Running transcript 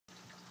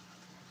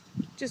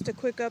Just a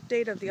quick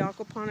update of the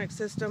aquaponic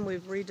system.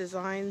 We've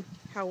redesigned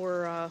how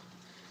we're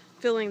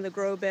filling the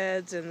grow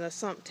beds and the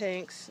sump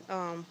tanks.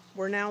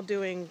 We're now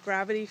doing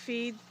gravity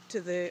feed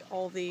to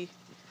all the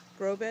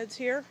grow beds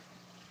here.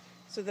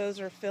 So those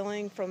are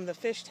filling from the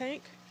fish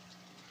tank.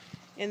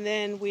 And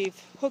then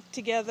we've hooked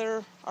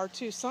together our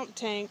two sump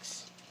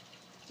tanks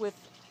with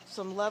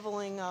some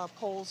leveling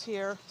poles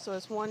here. So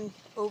as one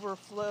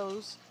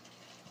overflows,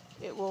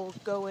 it will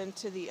go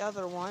into the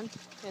other one.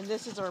 And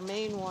this is our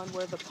main one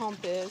where the pump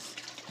is.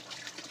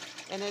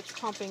 And it's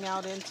pumping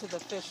out into the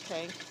fish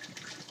tank.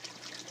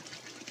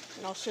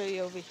 And I'll show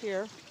you over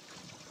here.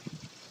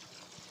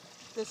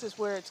 This is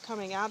where it's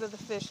coming out of the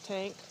fish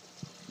tank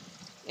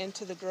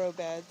into the grow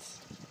beds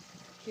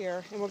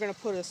here. And we're going to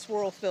put a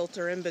swirl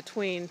filter in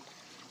between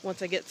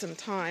once I get some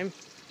time.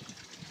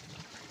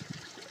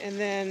 And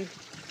then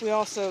we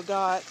also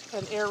got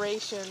an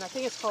aeration, I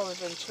think it's called a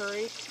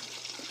venturi,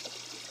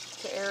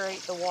 to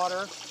aerate the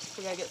water.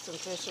 We got to get some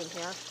fish in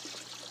here.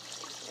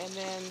 And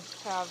then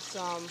have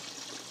some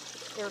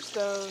air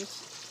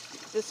stones.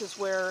 This is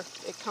where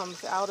it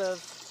comes out of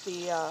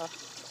the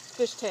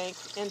fish tank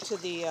into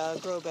the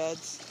grow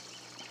beds.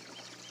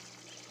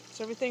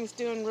 So everything's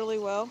doing really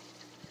well.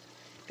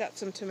 Got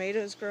some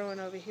tomatoes growing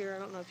over here. I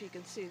don't know if you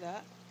can see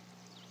that.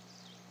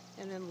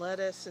 And then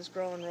lettuce is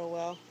growing real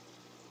well.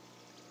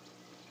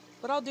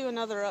 But I'll do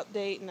another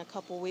update in a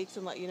couple weeks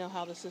and let you know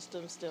how the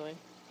system's doing.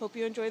 Hope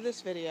you enjoyed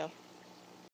this video.